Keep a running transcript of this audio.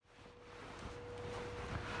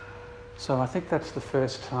So I think that's the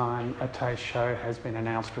first time a taste show has been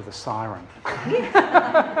announced with a siren.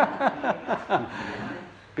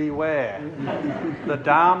 Beware, the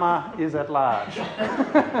Dharma is at large.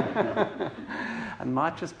 And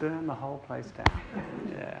might just burn the whole place down.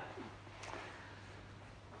 Yeah.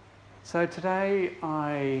 So today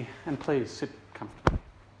and please sit comfortably.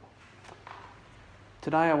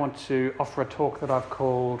 Today I want to offer a talk that I've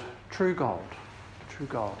called True Gold. True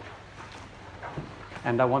Gold.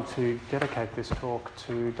 And I want to dedicate this talk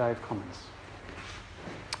to Dave Commons,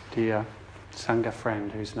 dear Sangha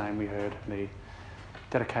friend whose name we heard in the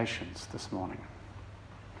dedications this morning.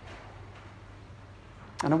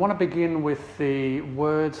 And I want to begin with the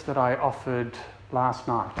words that I offered last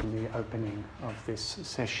night in the opening of this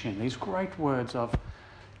session. These great words of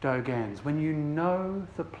Dogen's. When you know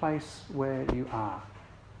the place where you are,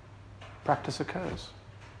 practice occurs.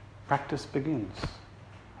 Practice begins.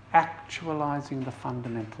 Actualizing the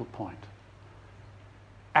fundamental point.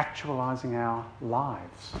 Actualizing our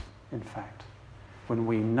lives, in fact, when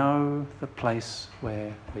we know the place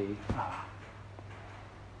where we are.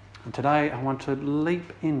 And today I want to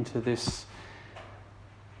leap into this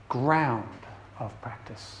ground of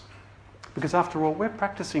practice. Because after all, we're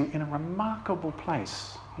practicing in a remarkable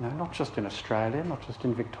place, not just in Australia, not just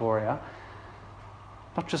in Victoria,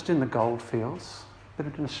 not just in the goldfields, but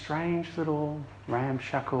in a strange little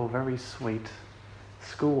ramshackle, very sweet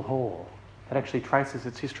school hall that actually traces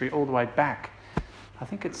its history all the way back. I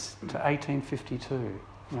think it's to 1852,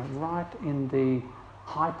 right in the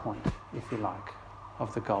high point, if you like,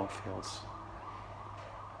 of the goldfields.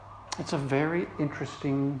 It's a very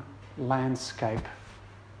interesting landscape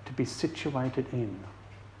to be situated in,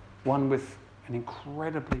 one with an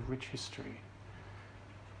incredibly rich history,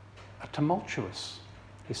 a tumultuous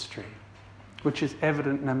history, which is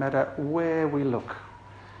evident no matter where we look.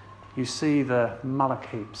 You see the mullock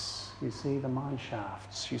heaps, you see the mine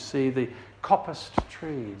shafts, you see the coppiced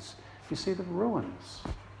trees, you see the ruins.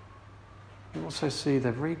 You also see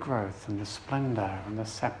the regrowth and the splendour and the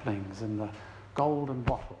saplings and the golden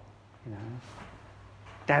wattle,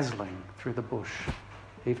 dazzling through the bush,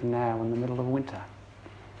 even now in the middle of winter.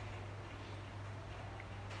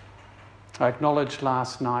 I acknowledged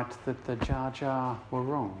last night that the Dja Dja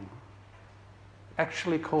Wurrung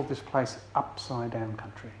actually called this place upside down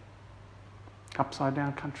country. Upside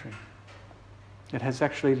down country. It has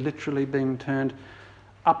actually literally been turned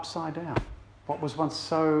upside down. What was once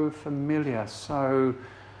so familiar, so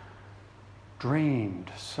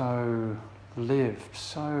dreamed, so lived,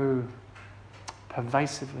 so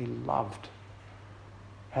pervasively loved,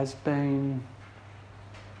 has been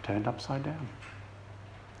turned upside down,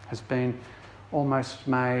 has been almost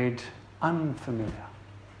made unfamiliar.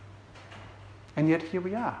 And yet here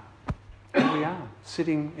we are. Here we are,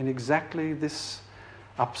 sitting in exactly this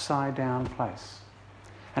upside down place.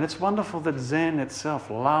 And it's wonderful that Zen itself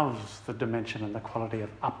loves the dimension and the quality of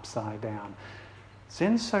upside down.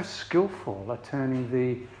 Zen's so skillful at turning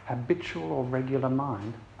the habitual or regular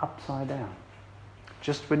mind upside down.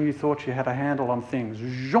 Just when you thought you had a handle on things,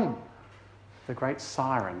 zhong, the great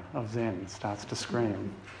siren of Zen starts to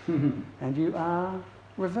scream. And you are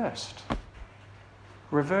reversed.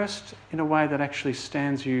 Reversed in a way that actually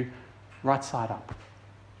stands you right side up,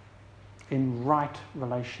 in right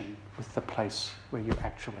relation with the place where you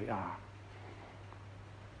actually are.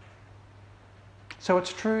 So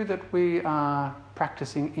it's true that we are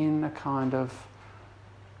practicing in a kind of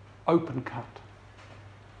open cut,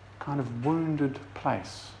 kind of wounded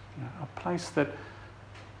place, a place that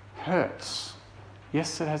hurts.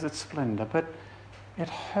 Yes, it has its splendour, but it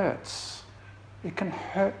hurts. It can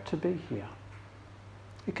hurt to be here.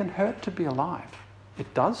 It can hurt to be alive.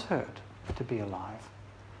 It does hurt to be alive.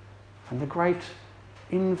 And the great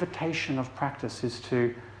invitation of practice is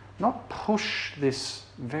to not push this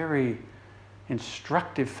very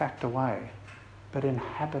instructive fact away, but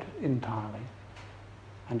inhabit it entirely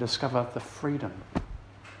and discover the freedom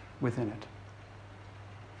within it.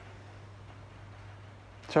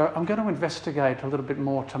 So I'm going to investigate a little bit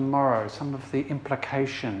more tomorrow some of the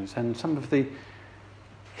implications and some of the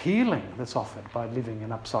healing that's offered by living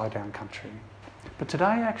in upside down country. But today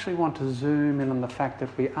I actually want to zoom in on the fact that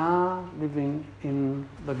we are living in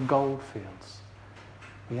the goldfields.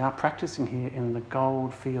 We are practicing here in the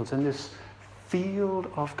goldfields, in this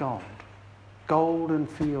field of gold, golden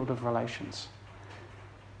field of relations.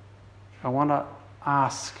 I want to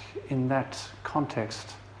ask in that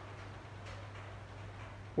context,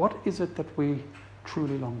 what is it that we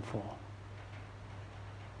truly long for?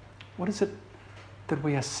 What is it that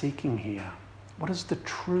we are seeking here? What is the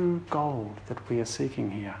true gold that we are seeking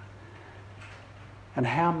here? And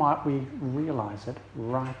how might we realise it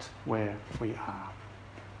right where we are?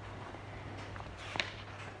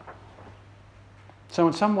 So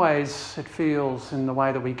in some ways, it feels, in the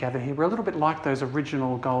way that we gather here, we're a little bit like those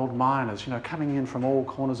original gold miners, coming in from all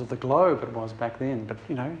corners of the globe, it was back then. But,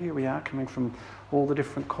 here we are, coming from all the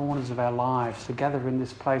different corners of our lives to gather in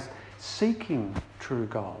this place, seeking true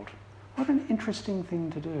gold. What an interesting thing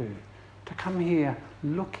to do, to come here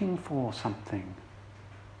looking for something,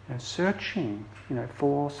 searching,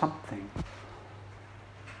 for something.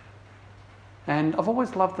 And I've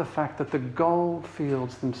always loved the fact that the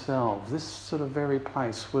goldfields themselves, this sort of very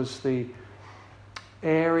place, was the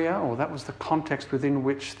area, or that was the context within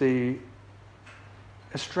which the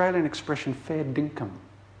Australian expression fair dinkum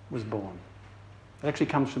was born. It actually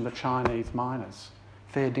comes from the Chinese miners.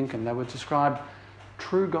 Fair dinkum. They would describe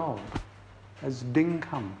true gold as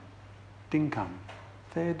dinkum. Dinkum.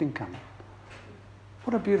 Fair dinkum.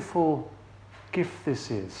 What a beautiful gift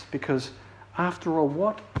this is, because after all,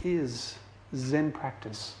 what is Zen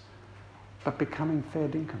practice but becoming fair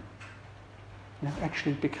dinkum?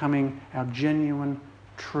 Actually becoming our genuine,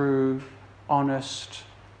 true, honest,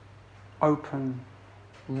 open,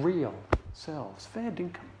 real selves. Fair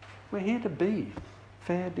dinkum. We're here to be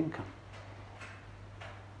fair dinkum.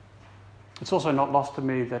 It's also not lost to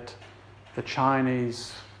me that the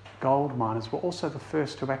Chinese gold miners were also the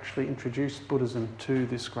first to actually introduce Buddhism to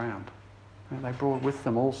this ground. They brought with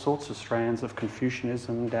them all sorts of strands of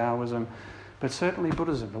Confucianism, Taoism, but certainly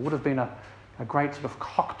Buddhism. It would have been a great sort of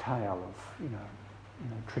cocktail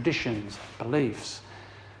of traditions, beliefs.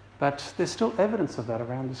 But there's still evidence of that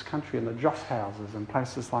around this country in the joss houses and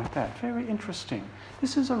places like that. Very interesting.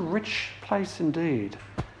 This is a rich place indeed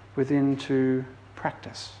within to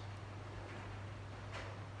practice.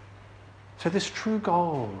 So this true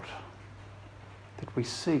gold that we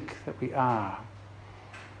seek, that we are,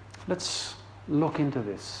 let's look into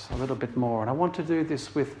this a little bit more. And I want to do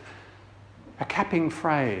this with a capping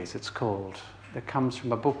phrase, it's called, that comes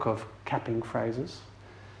from a book of capping phrases,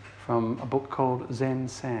 from a book called Zen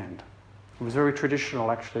Sand. It was very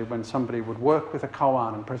traditional, actually, when somebody would work with a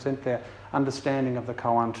koan and present their understanding of the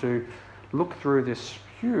koan, to look through this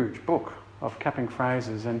huge book of capping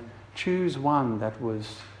phrases and choose one that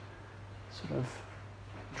was sort of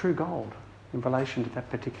true gold in relation to that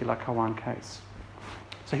particular koan case.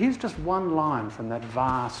 So here's just one line from that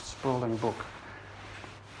vast, sprawling book.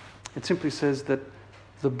 It simply says that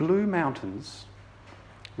the blue mountains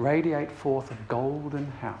radiate forth a golden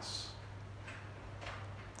house.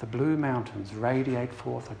 The blue mountains radiate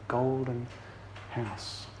forth a golden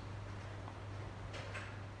house.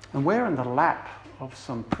 And we're in the lap of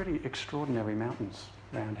some pretty extraordinary mountains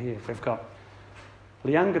around here. We've got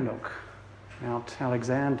Lianganuk, Mount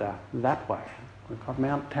Alexander that way. We've got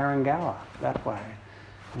Mount Tarrangower that way.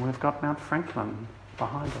 And we've got Mount Franklin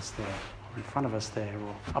behind us there, or in front of us there,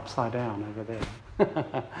 or upside down over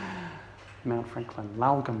there. Mount Franklin,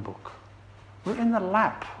 Lalgambuk. We're in the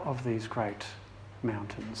lap of these great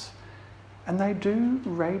mountains. And they do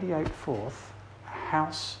radiate forth a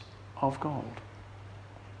house of gold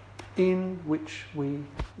in which we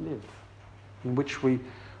live, in which we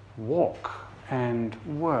walk and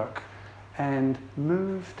work and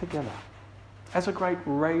move together as a great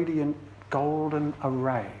radiant golden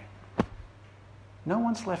array. No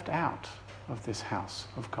one's left out of this house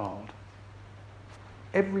of gold.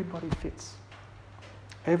 Everybody fits.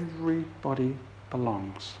 Everybody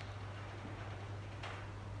belongs.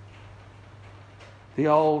 The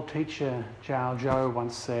old teacher Dja Dja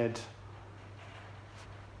once said,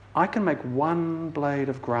 I can make one blade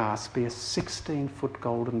of grass be a 16-foot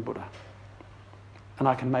golden Buddha. And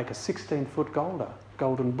I can make a 16-foot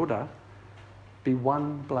golden Buddha be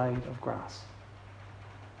one blade of grass.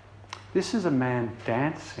 This is a man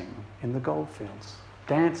dancing in the goldfields,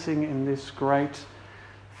 dancing in this great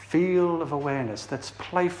field of awareness that's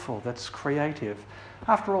playful, that's creative.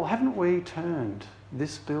 After all, haven't we turned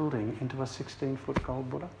this building into a 16-foot gold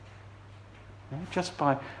Buddha? Just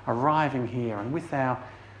by arriving here and with our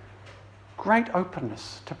great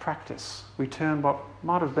openness to practice, we turn what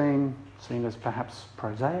might have been seen as perhaps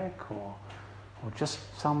prosaic or just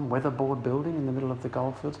some weatherboard building in the middle of the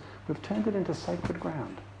goldfields, we've turned it into sacred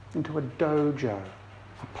ground, into a dojo,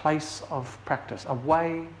 a place of practice, a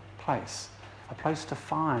way place, a place to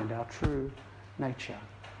find our true nature.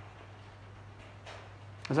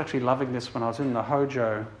 I was actually loving this when I was in the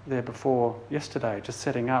Hojo there before yesterday, just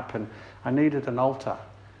setting up, and I needed an altar,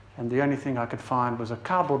 and the only thing I could find was a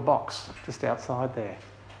cardboard box just outside there,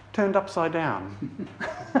 turned upside down.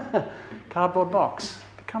 Cardboard box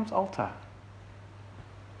becomes altar.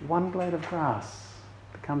 One blade of grass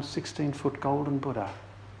becomes 16-foot golden Buddha.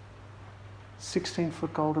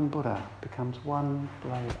 16-foot golden Buddha becomes one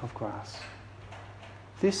blade of grass.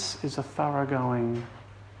 This is a thoroughgoing,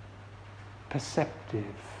 perceptive,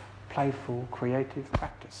 playful, creative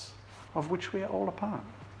practice of which we are all a part.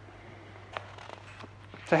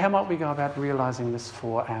 So how might we go about realising this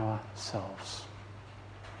for ourselves?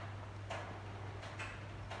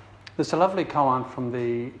 There's a lovely koan from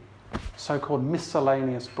the so-called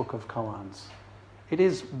miscellaneous book of koans. It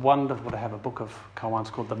is wonderful to have a book of koans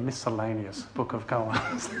called the miscellaneous book of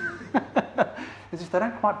koans. As if they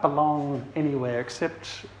don't quite belong anywhere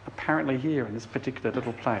except apparently here in this particular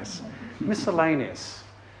little place. Miscellaneous.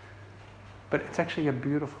 But it's actually a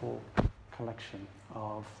beautiful collection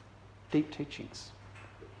of deep teachings.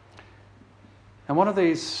 And one of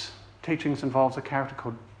these teachings involves a character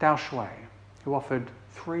called Dao Shui, who offered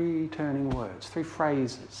 3 turning words, 3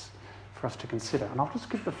 phrases for us to consider. And I'll just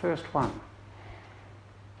give the first one.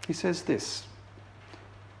 He says this: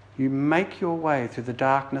 you make your way through the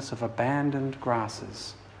darkness of abandoned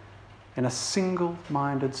grasses in a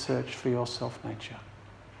single-minded search for your self-nature.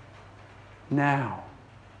 Now,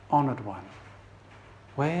 honoured one,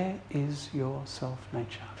 where is your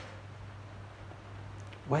self-nature?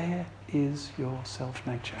 Where is your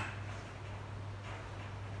self-nature?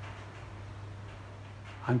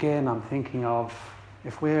 Again, I'm thinking of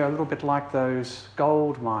if we're a little bit like those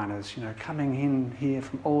gold miners, coming in here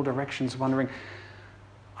from all directions wondering,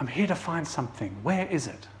 I'm here to find something. Where is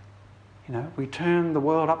it? We turn the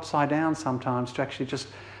world upside down sometimes to actually just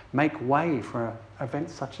make way for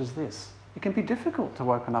events such as this. It can be difficult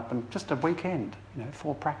to open up in just a weekend,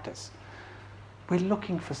 for practice. We're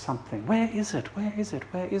looking for something. Where is it? Where is it?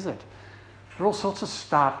 Where is it? There are all sorts of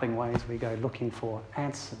startling ways we go looking for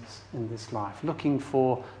answers in this life, looking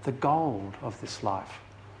for the gold of this life.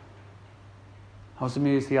 I was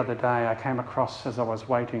amused the other day. I came across, as I was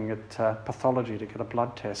waiting at pathology to get a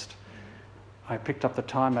blood test, I picked up the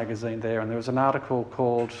Time magazine there, and there was an article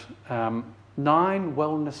called 9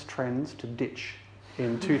 Wellness Trends to Ditch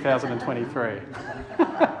in 2023.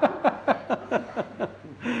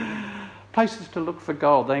 Places to look for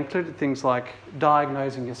gold. They included things like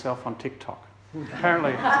diagnosing yourself on TikTok.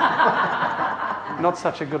 Apparently, not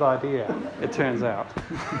such a good idea, it turns out.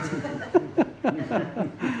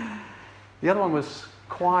 The other one was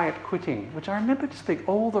quiet quitting, which I remember to speak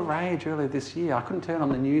all the rage earlier this year. I couldn't turn on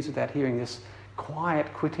the news without hearing this quiet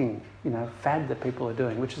quitting, fad that people are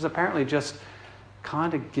doing, which is apparently just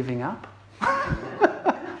kind of giving up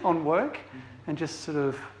on work and just sort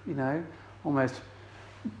of, almost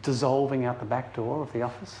dissolving out the back door of the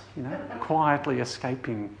office, quietly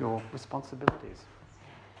escaping your responsibilities.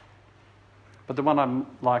 But the one I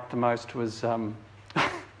liked the most was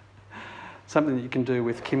something that you can do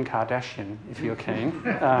with Kim Kardashian, if you're keen,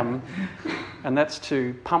 and that's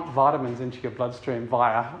to pump vitamins into your bloodstream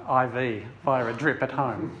via IV, via a drip at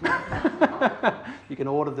home. You can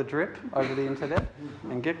order the drip over the internet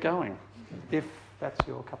and get going, if that's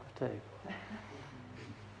your cup of tea.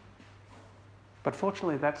 But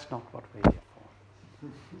fortunately, that's not what we're here for.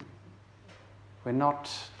 We're not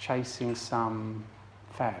chasing some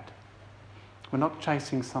fad. We're not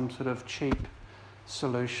chasing some sort of cheap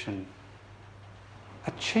solution.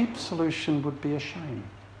 A cheap solution would be a shame.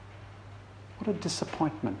 What a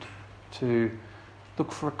disappointment to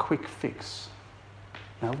look for a quick fix.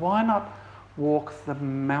 Now, why not walk the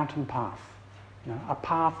mountain path? A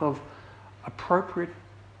path of appropriate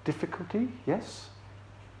difficulty, yes,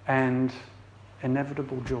 and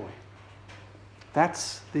inevitable joy.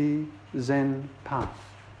 That's the Zen path,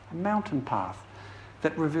 a mountain path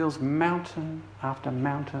that reveals mountain after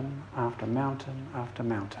mountain after mountain after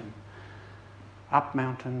mountain. Up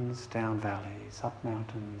mountains, down valleys, up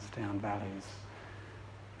mountains, down valleys.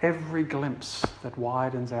 Every glimpse that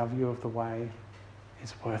widens our view of the way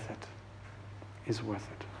is worth it, is worth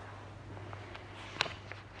it.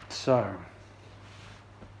 So,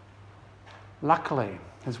 luckily,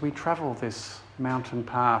 as we travel this mountain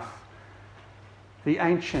path, the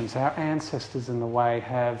ancients, our ancestors in the way,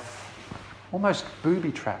 have almost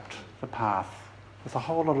booby-trapped the path with a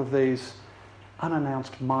whole lot of these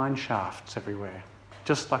unannounced mine shafts everywhere,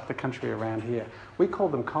 just like the country around here. We call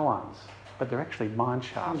them koans, but they're actually mine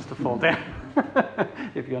shafts to fall down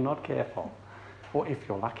if you're not careful, or if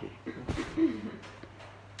you're lucky.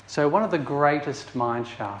 So one of the greatest mine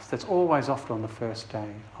shafts that's always offered on the first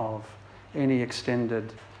day of any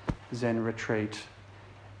extended Zen retreat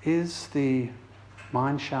is the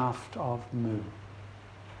mine shaft of Mu,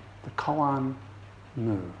 the koan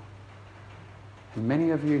Mu. And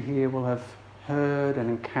many of you here will have heard and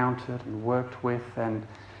encountered and worked with and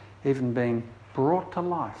even been brought to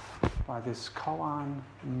life by this koan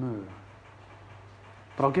Mu.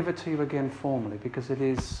 But I'll give it to you again formally because it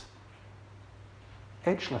is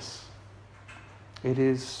edgeless. It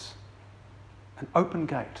is an open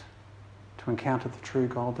gate to encounter the true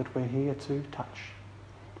gold that we're here to touch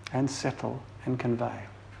and settle and convey.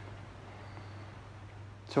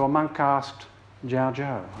 So a monk asked Dja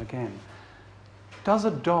Dja again, does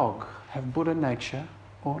a dog have Buddha nature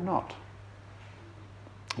or not?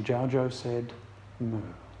 Dja Dja said, moo.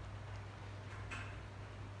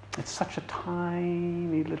 It's such a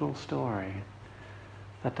tiny little story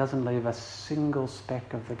that doesn't leave a single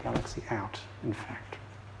speck of the galaxy out, in fact.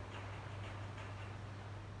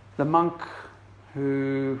 The monk,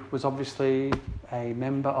 who was obviously a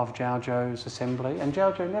member of Dja Dja's assembly, and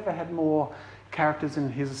Dja Dja never had more characters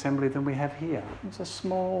in his assembly than we have here. It was a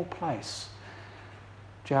small place.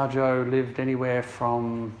 Dja Dja lived anywhere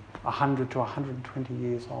from 100 to 120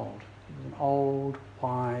 years old. He was an old,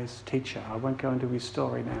 wise teacher. I won't go into his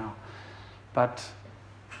story now, but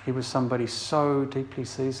he was somebody so deeply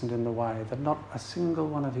seasoned in the way that not a single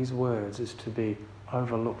one of his words is to be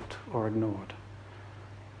overlooked or ignored.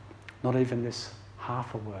 Not even this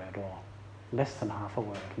half a word or less than half a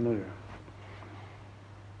word, moo.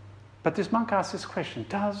 But this monk asks this question,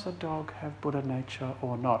 does a dog have Buddha nature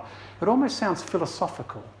or not? It almost sounds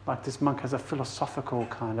philosophical, like this monk has a philosophical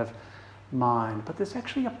kind of mind, but there's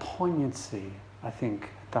actually a poignancy, I think,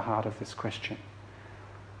 at the heart of this question.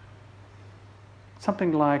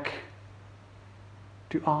 Something like,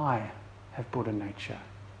 do I have Buddha nature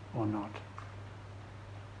or not?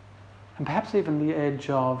 And perhaps even the edge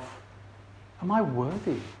of, am I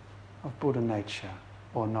worthy of Buddha nature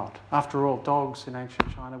or not? After all, dogs in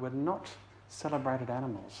ancient China were not celebrated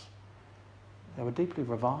animals. They were deeply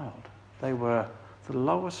reviled. They were the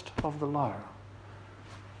lowest of the low.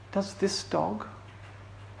 Does this dog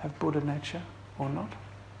have Buddha nature or not?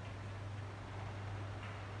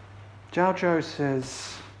 Dja Dja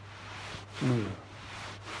says, moo.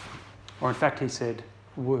 Or in fact he said,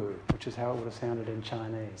 wu, which is how it would have sounded in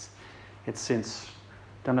Chinese. It's since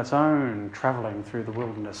done its own travelling through the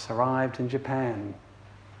wilderness, arrived in Japan,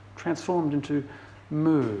 transformed into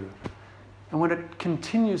moo. And when it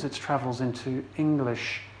continues its travels into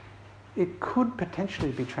English, it could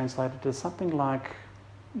potentially be translated as something like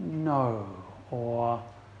no, or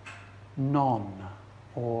non,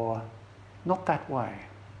 or not that way.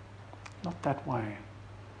 Not that way.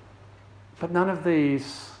 But none of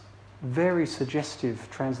these very suggestive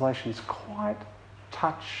translations quite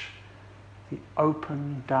touch the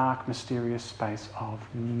open, dark, mysterious space of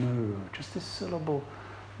moo. Just this syllable,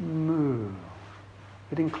 moo.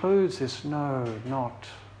 It includes this no, not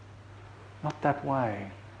that way.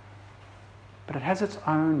 But it has its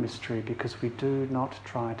own mystery because we do not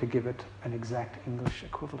try to give it an exact English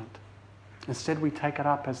equivalent. Instead, we take it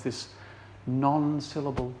up as this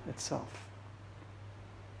non-syllable itself.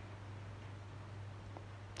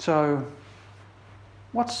 So,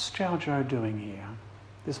 what's Dja Dja doing here?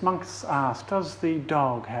 This monk's asked, does the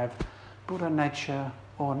dog have Buddha nature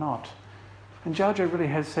or not? And Dja Dja really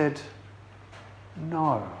has said,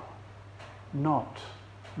 no, not,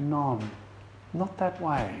 non, not that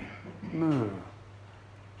way, moo.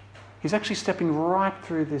 He's actually stepping right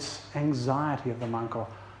through this anxiety of the monk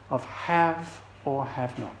of have or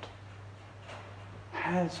have not.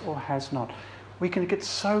 Has or has not. We can get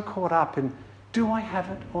so caught up in, do I have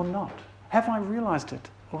it or not? Have I realised it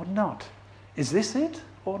or not? Is this it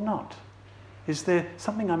or not? Is there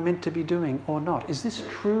something I'm meant to be doing or not? Is this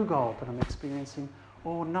true gold that I'm experiencing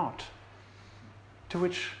or not? To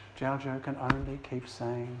which Dja Dja can only keep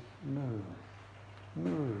saying moo,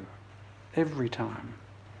 moo, every time.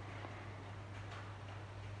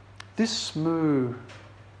 This moo,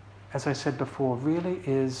 as I said before, really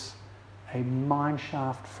is a mine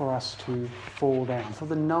shaft for us to fall down, for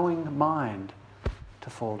the knowing mind to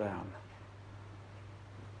fall down.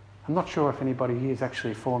 I'm not sure if anybody here has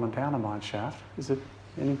actually fallen down a mine shaft. Is it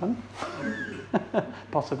anyone?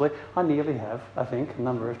 Possibly. I nearly have, I think, a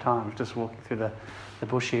number of times just walking through the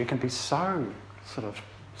bush here. It can be so sort of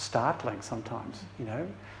startling sometimes, you know.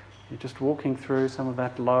 You're just walking through some of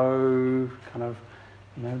that low kind of,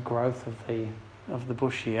 you know, growth of the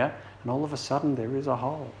bush here, and all of a sudden there is a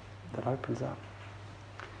hole that opens up.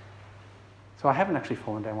 So I haven't actually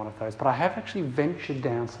fallen down one of those, but I have actually ventured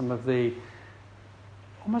down some of the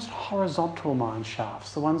almost horizontal mine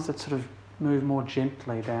shafts, the ones that sort of move more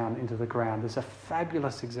gently down into the ground. There's a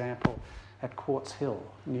fabulous example at Quartz Hill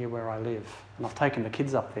near where I live, and I've taken the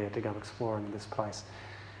kids up there to go exploring this place.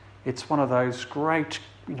 It's one of those great,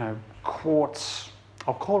 you know, quartz,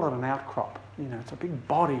 I'll call it an outcrop, you know, it's a big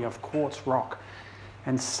body of quartz rock,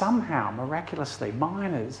 and somehow, miraculously,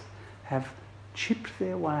 miners have chipped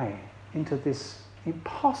their way into this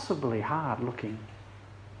impossibly hard-looking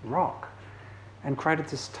rock and created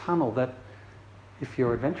this tunnel that, if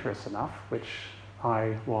you're adventurous enough, which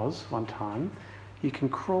I was one time, you can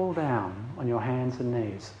crawl down on your hands and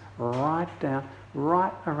knees, right down,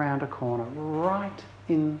 right around a corner, right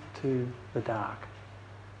into the dark.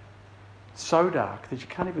 So dark that you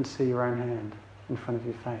can't even see your own hand in front of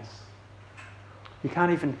your face. You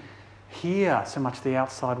can't even hear so much the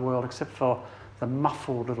outside world except for the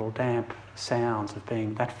muffled little damp sounds of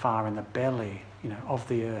being that far in the belly, of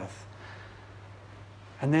the earth.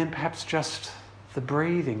 And then perhaps just the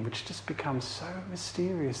breathing, which just becomes so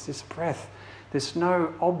mysterious, this breath. There's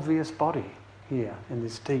no obvious body here in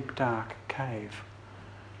this deep, dark cave.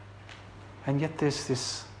 And yet there's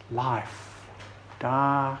this life,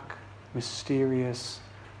 dark, mysterious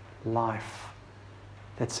life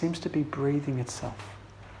that seems to be breathing itself,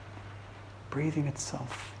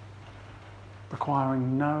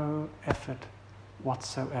 requiring no effort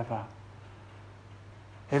whatsoever.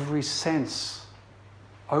 Every sense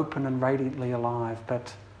open and radiantly alive,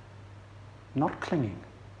 but not clinging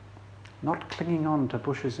on to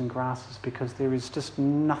bushes and grasses, because there is just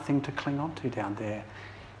nothing to cling on to down there.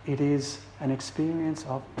 It is an experience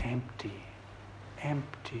of empty.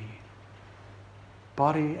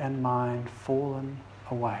 Body and mind fallen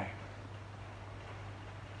away.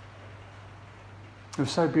 It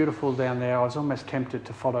was so beautiful down there, I was almost tempted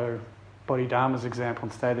to follow Bodhidharma's example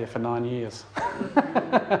and stay there for 9 years.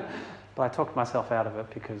 But I talked myself out of it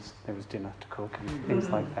because there was dinner to cook and things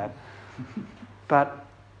like that. But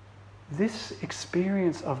this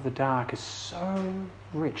experience of the dark is so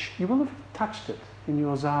rich. You will have touched it in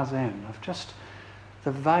your Zazen, of just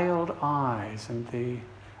the veiled eyes and the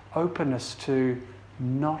openness to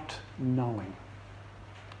not knowing.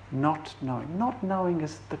 Not knowing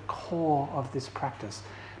is the core of this practice.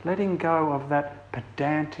 Letting go of that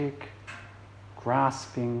pedantic,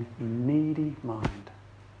 grasping, needy mind.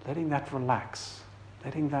 Letting that relax.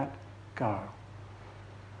 Letting that go.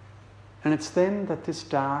 And it's then that this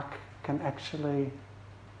dark can actually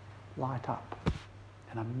light up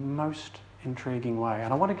in a most intriguing way.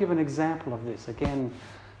 And I want to give an example of this, again,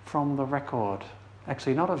 from the record.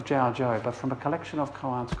 Actually, not of Dja Dja, but from a collection of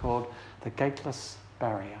koans called The Gateless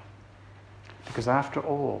Barrier. Because after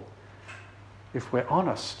all, if we're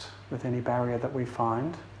honest with any barrier that we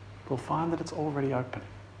find, we'll find that it's already open.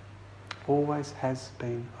 Always has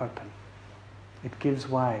been open. It gives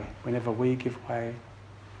way whenever we give way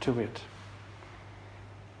to it.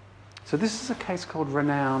 So this is a case called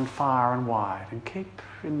Renowned Far and Wide, and keep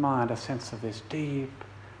in mind a sense of this deep,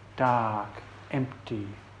 dark, empty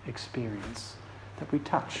experience that we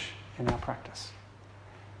touch in our practice.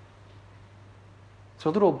 So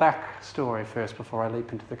a little back story first before I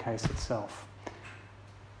leap into the case itself.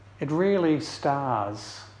 It really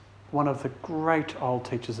stars one of the great old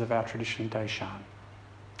teachers of our tradition, Deshan.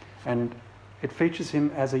 And it features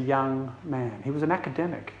him as a young man. He was an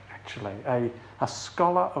academic, actually, a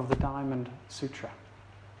scholar of the Diamond Sutra,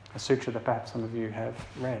 a sutra that perhaps some of you have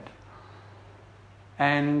read.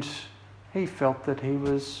 And he felt that he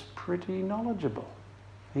was pretty knowledgeable.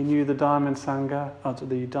 He knew the Diamond Sangha,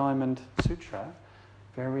 the Diamond Sutra,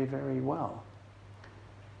 very, very well.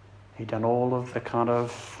 He'd done all of the kind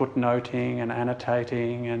of footnoting and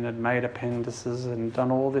annotating and had made appendices and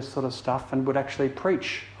done all this sort of stuff and would actually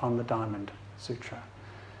preach on the Diamond Sutra.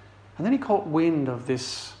 And then he caught wind of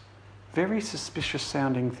this very suspicious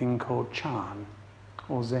sounding thing called Chan,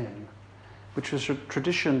 or Zen, which was a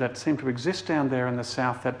tradition that seemed to exist down there in the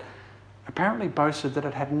south that apparently boasted that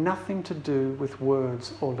it had nothing to do with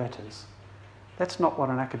words or letters. That's not what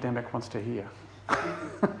an academic wants to hear.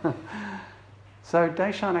 So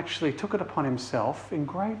Deshan actually took it upon himself, in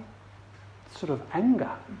great sort of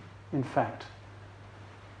anger, in fact,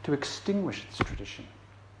 to extinguish this tradition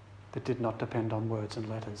that did not depend on words and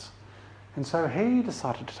letters. And so he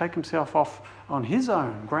decided to take himself off on his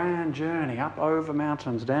own grand journey up over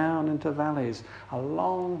mountains, down into valleys, a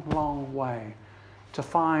long, long way, to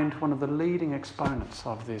find one of the leading exponents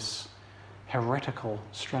of this heretical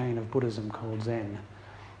strain of Buddhism called Zen,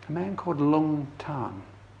 a man called Lung Tan.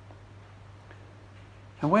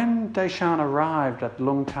 And when Deshan arrived at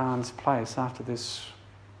Lung Tan's place after this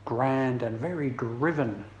grand and very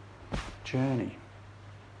driven journey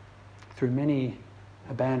through many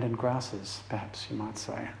abandoned grasses, perhaps you might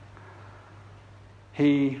say,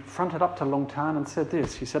 he fronted up to Lung Tan and said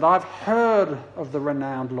this. He said, "I've heard of the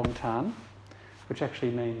renowned Lung Tan," which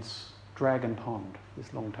actually means dragon pond,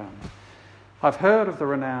 is Lung Tan. "I've heard of the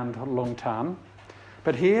renowned Lung Tan,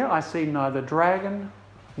 but here I see neither dragon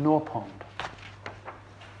nor pond."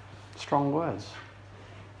 Strong words.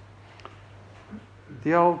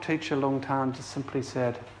 the old teacher Lungtan just simply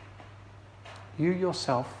said, you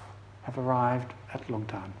yourself have arrived at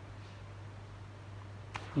Lungtan.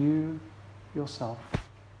 You yourself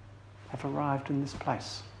have arrived in this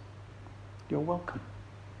place. You're welcome.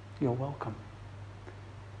 You're welcome.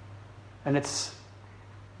 And it's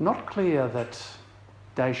not clear that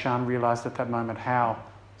Daishan realised at that moment how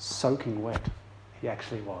soaking wet he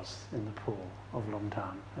actually was in the pool of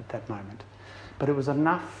Lungtan at that moment. But it was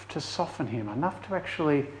enough to soften him, enough to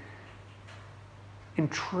actually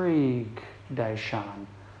intrigue Daishan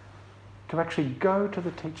to actually go to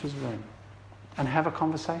the teacher's room and have a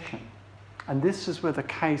conversation. And this is where the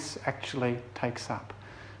case actually takes up,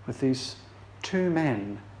 with these two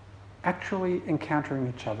men actually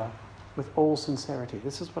encountering each other with all sincerity.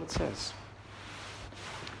 This is what it says.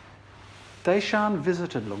 Daishan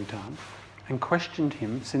visited Lungtan and questioned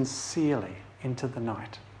him sincerely into the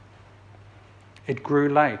night. It grew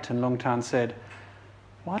late and Lungtan said,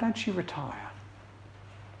 "Why don't you retire?"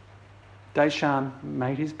 Daishan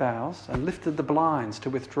made his bows and lifted the blinds to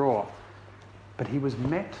withdraw, but he was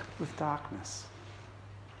met with darkness.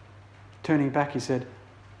 Turning back, he said,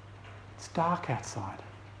 "It's dark outside."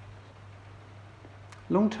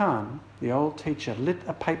 Lungtan, the old teacher, lit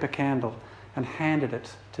a paper candle and handed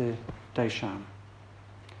it to Daishan.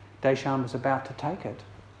 Daishan was about to take it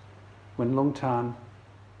when Lungtan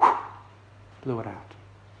blew it out.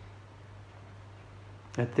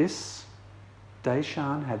 At this,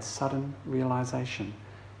 Daishan had sudden realisation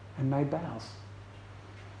and made bows.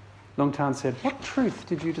 Lungtan said, "What truth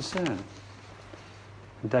did you discern?"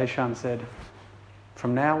 And Daishan said,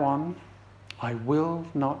 "From now on, I will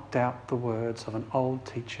not doubt the words of an old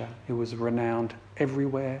teacher who was renowned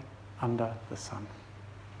everywhere under the sun."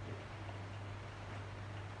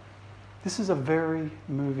 This is a very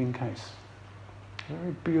moving case, a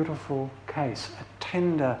very beautiful case, a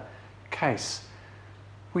tender case.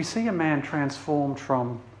 We see a man transformed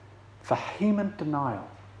from vehement denial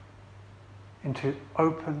into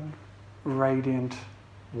open, radiant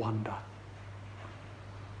wonder.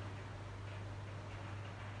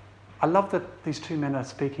 I love that these two men are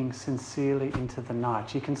speaking sincerely into the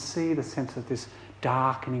night. You can see the sense of this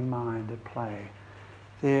darkening mind at play.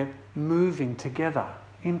 They're moving together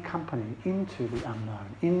in company into the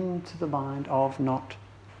unknown, into the mind of not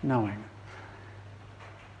knowing.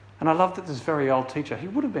 And I love that this very old teacher, he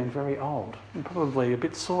would have been very old and probably a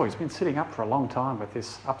bit sore. He's been sitting up for a long time with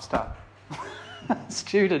this upstart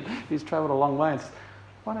student who's travelled a long way. It's,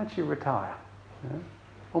 "Why don't you retire?" You know?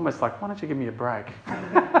 Almost like, "Why don't you give me a break?"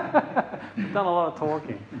 We've done a lot of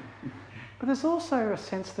talking. But there's also a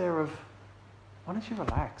sense there of, why don't you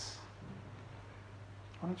relax?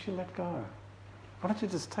 Why don't you let go? Why don't you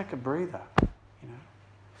just take a breather? You know,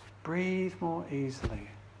 breathe more easily.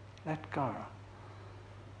 Let go.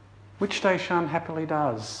 Which Daishan happily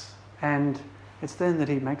does. And it's then that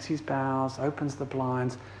he makes his bows, opens the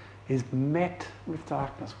blinds, is met with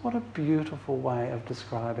darkness. What a beautiful way of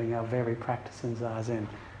describing our very practice in Zazen.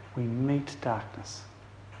 We meet darkness.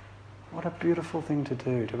 What a beautiful thing to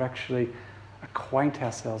do, to actually acquaint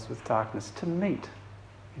ourselves with darkness, to meet,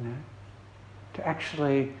 you know, to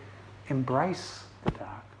actually embrace the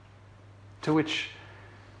dark. To which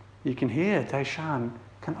you can hear Daishan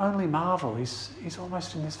can only marvel. He's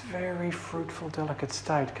almost in this very fruitful, delicate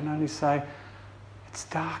state, can only say, "It's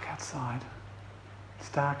dark outside. It's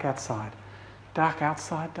dark outside. Dark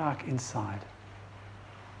outside, dark inside.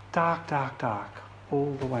 Dark, dark, dark,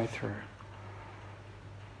 all the way through."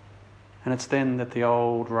 And it's then that the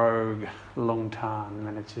old rogue Lungtan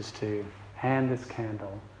manages to hand this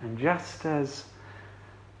candle, and just as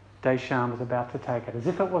Daishan was about to take it, as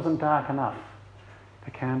if it wasn't dark enough,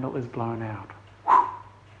 the candle is blown out.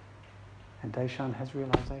 And Daishan has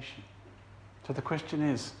realisation. So the question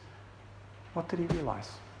is, what did he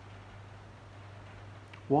realise?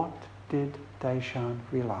 What did Daishan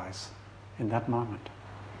realise in that moment?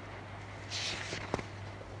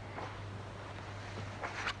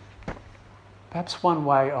 Perhaps one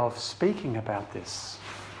way of speaking about this,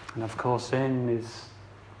 and of course Zen is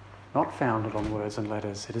not founded on words and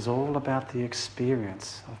letters, it is all about the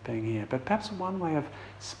experience of being here. But perhaps one way of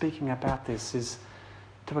speaking about this is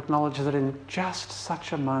to acknowledge that in just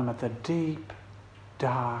such a moment, the deep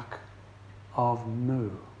dark of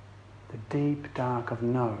mu, the deep dark of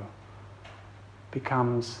no,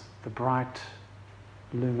 becomes the bright,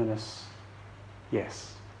 luminous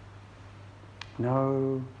yes.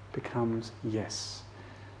 No becomes yes.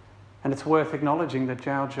 And it's worth acknowledging that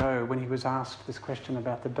Dja Dja, when he was asked this question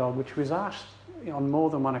about the dog, which was asked on more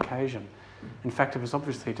than one occasion, in fact, it was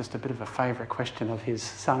obviously just a bit of a favourite question of his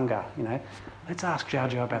Sangha, you know. Let's ask Dja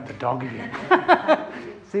Dja about the dog again.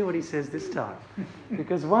 see what he says this time.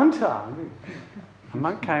 Because one time, a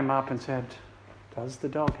monk came up and said, does the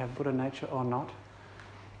dog have Buddha nature or not?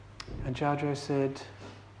 And Dja Dja said,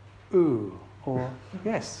 ooh, or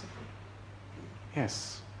yes.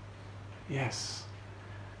 Yes. Yes.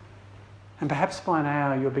 And perhaps by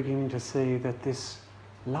now you're beginning to see that this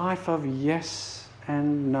life of yes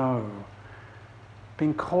and no,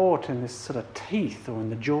 being caught in this sort of teeth or in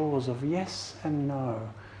the jaws of yes and no,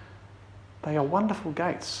 they are wonderful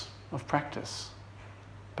gates of practice,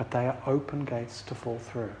 but they are open gates to fall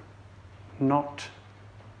through, not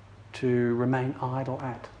to remain idle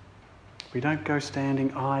at. We don't go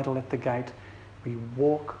standing idle at the gate, we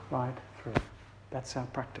walk right through. That's our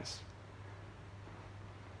practice.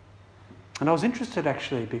 And I was interested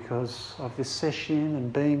actually because of this session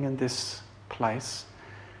and being in this place,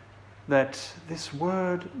 that this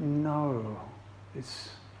word no, this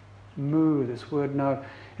mu, this word no,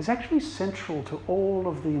 is actually central to all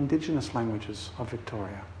of the indigenous languages of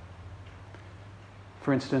Victoria.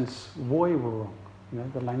 For instance, Dja Dja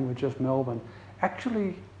Wurrung, the language of Melbourne,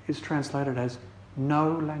 actually is translated as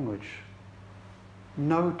no language,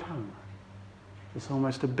 no tongue. There's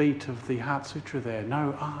almost a beat of the Heart Sutra there.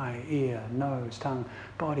 No eye, ear, nose, tongue,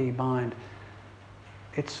 body, mind.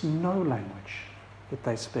 It's no language that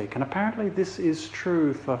they speak. And apparently this is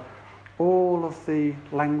true for all of the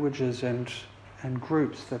languages and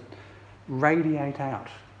groups that radiate out.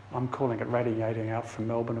 I'm calling it radiating out from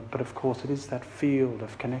Melbourne, but of course it is that field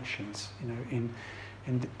of connections, in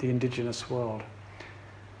the Indigenous world.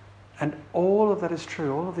 And all of that is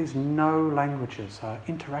true. All of these no languages are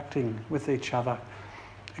interacting with each other,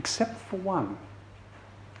 except for one.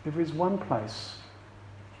 There is one place,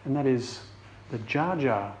 and that is the Dja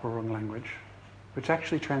Dja Wurrung language, which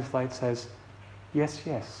actually translates as yes,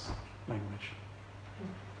 yes language.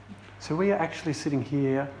 So we are actually sitting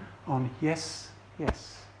here on yes,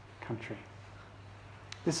 yes country.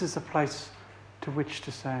 This is a place to which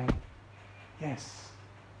to say yes,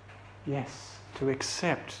 yes, to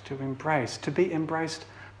accept, to embrace, to be embraced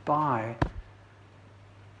by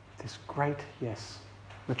this great yes,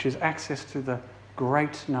 which is access to the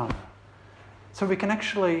great no. So we can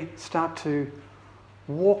actually start to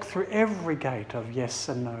walk through every gate of yes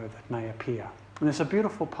and no that may appear. And there's a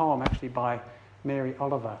beautiful poem actually by Mary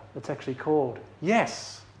Oliver that's actually called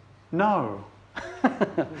Yes, No.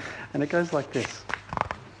 And it goes like this.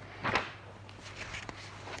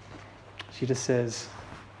 She just says,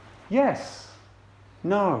 yes,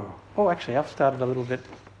 no. Oh, actually, I've started a little bit.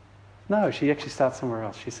 No, she actually starts somewhere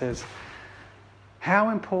else. She says, how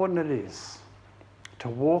important it is to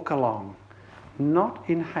walk along, not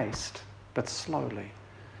in haste, but slowly,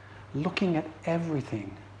 looking at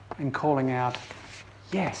everything and calling out,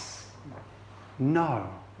 yes, no.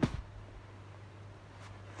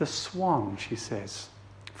 The swan, she says,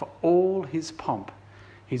 for all his pomp,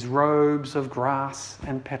 his robes of grass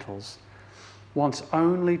and petals, wants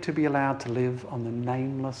only to be allowed to live on the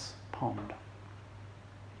nameless pond.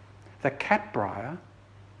 The catbrier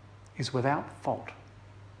is without fault.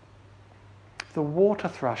 The water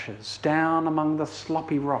thrushes down among the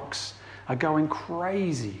sloppy rocks are going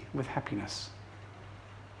crazy with happiness.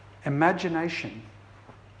 Imagination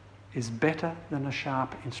is better than a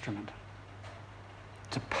sharp instrument.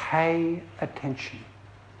 To pay attention.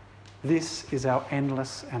 This is our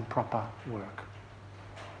endless and proper work.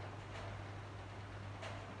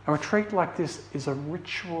 A retreat like this is a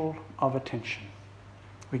ritual of attention.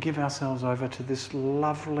 We give ourselves over to this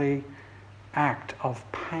lovely act of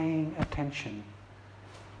paying attention,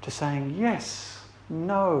 to saying yes,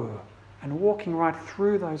 no, and walking right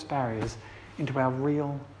through those barriers into our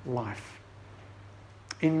real life,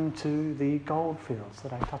 into the goldfields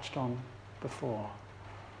that I touched on before.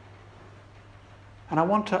 And I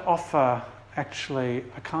want to offer actually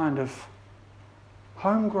a kind of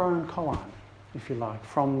homegrown koan, if you like,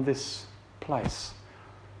 from this place.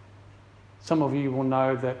 Some of you will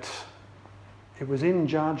know that it was in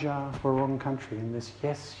Dja Dja Wurrung country, in this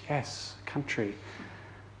yes, yes country,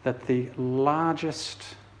 that the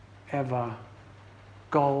largest ever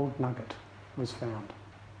gold nugget was found.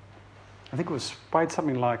 I think it was weighed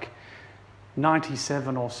something like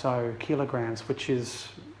 97 or so kilograms, which is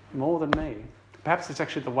more than me. Perhaps it's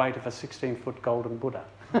actually the weight of a 16-foot golden Buddha.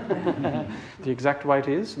 The exact weight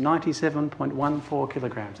is 97.14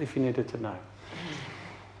 kilograms, if you needed to know.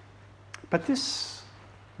 But this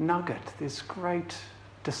nugget, this great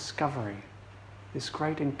discovery, this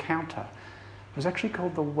great encounter, was actually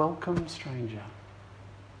called the Welcome Stranger.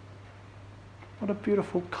 What a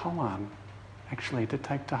beautiful koan, actually, to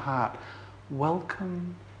take to heart.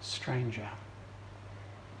 Welcome Stranger.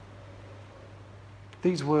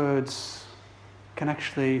 These words can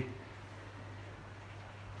actually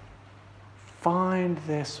find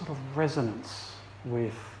their sort of resonance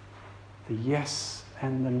with the yes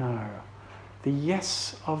and the no. The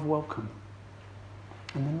yes of welcome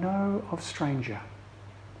and the no of stranger.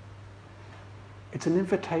 It's an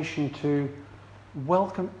invitation to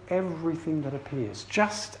welcome everything that appears,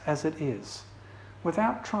 just as it is,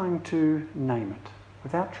 without trying to name it,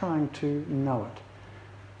 without trying to know it,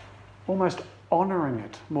 almost honouring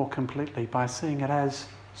it more completely by seeing it as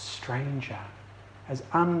stranger, as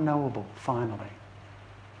unknowable, finally.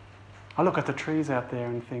 I look at the trees out there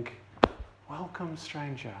and think, welcome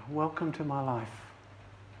stranger, welcome to my life,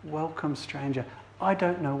 welcome stranger. I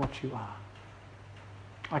don't know what you are.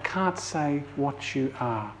 I can't say what you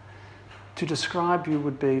are. To describe you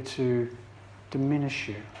would be to diminish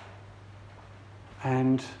you.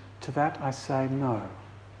 And to that I say no,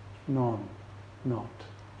 none, not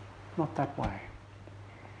that way.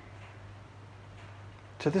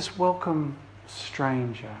 To this welcome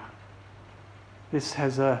stranger, this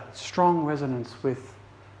has a strong resonance with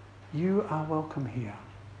you are welcome here.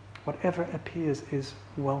 Whatever appears is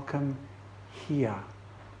welcome here,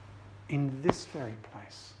 in this very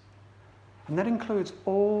place. And that includes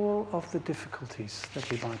all of the difficulties that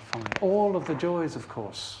we might find, all of the joys, of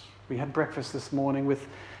course. We had breakfast this morning with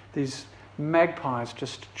these magpies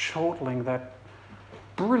just chortling that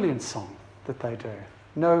brilliant song that they do.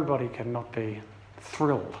 Nobody can not be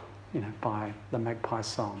thrilled, by the magpie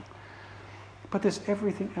song. But there's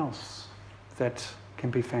everything else that can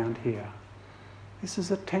be found here. This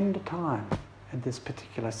is a tender time in this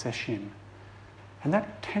particular session. And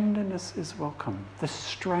that tenderness is welcome. The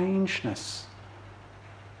strangeness,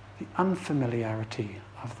 the unfamiliarity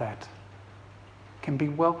of that can be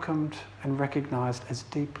welcomed and recognised as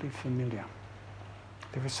deeply familiar.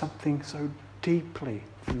 There is something so deeply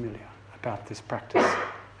familiar about this practice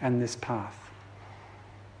and this path.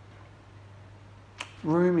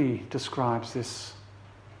 Rumi describes this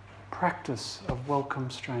practice of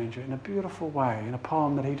welcome stranger in a beautiful way, in a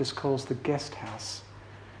poem that he just calls The Guest House.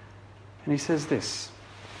 And he says this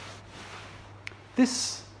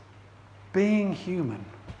being human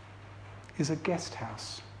is a guest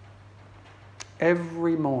house.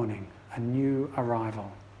 Every morning a new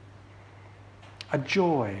arrival. A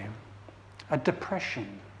joy, a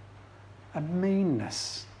depression, a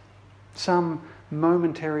meanness. Some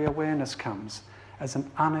momentary awareness comes as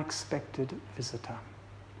an unexpected visitor.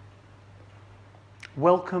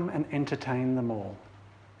 Welcome and entertain them all,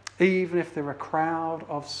 even if they're a crowd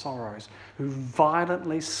of sorrows who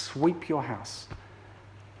violently sweep your house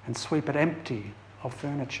and sweep it empty of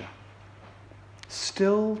furniture.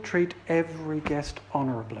 Still treat every guest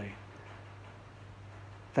honourably.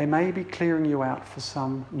 They may be clearing you out for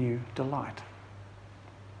some new delight.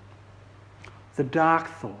 The dark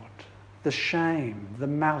thought, the shame, the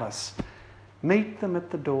malice, meet them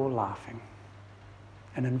at the door laughing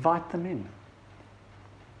and invite them in.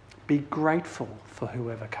 Be grateful for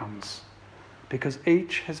whoever comes, because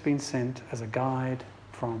each has been sent as a guide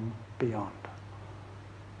from beyond.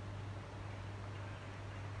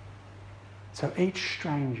 So each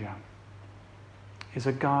stranger is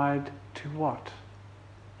a guide to what?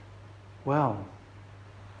 Well,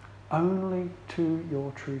 only to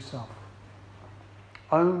your true self.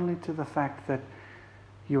 Only to the fact that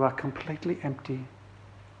you are completely empty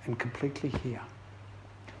and completely here.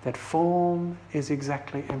 That form is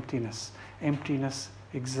exactly emptiness. Emptiness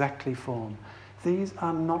exactly form. These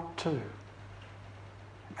are not two.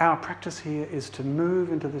 Our practice here is to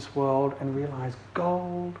move into this world and realize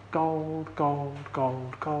gold, gold, gold,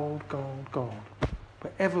 gold, gold, gold, gold.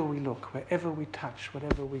 Wherever we look, wherever we touch,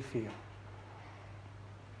 whatever we feel.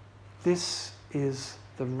 This is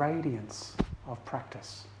the radiance of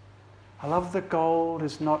practice. I love that gold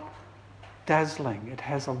is not dazzling. It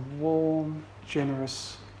has a warm,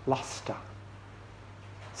 generous lustre.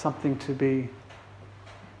 Something to be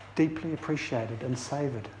deeply appreciated and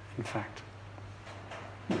savoured, in fact.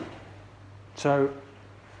 So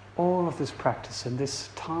all of this practice and this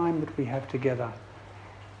time that we have together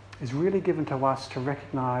is really given to us to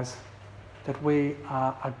recognise that we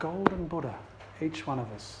are a golden Buddha, each one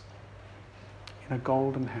of us, in a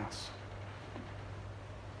golden house.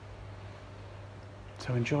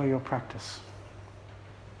 So enjoy your practice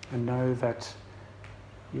and know that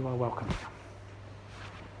you are welcome.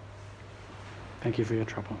 Thank you for your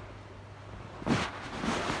trouble.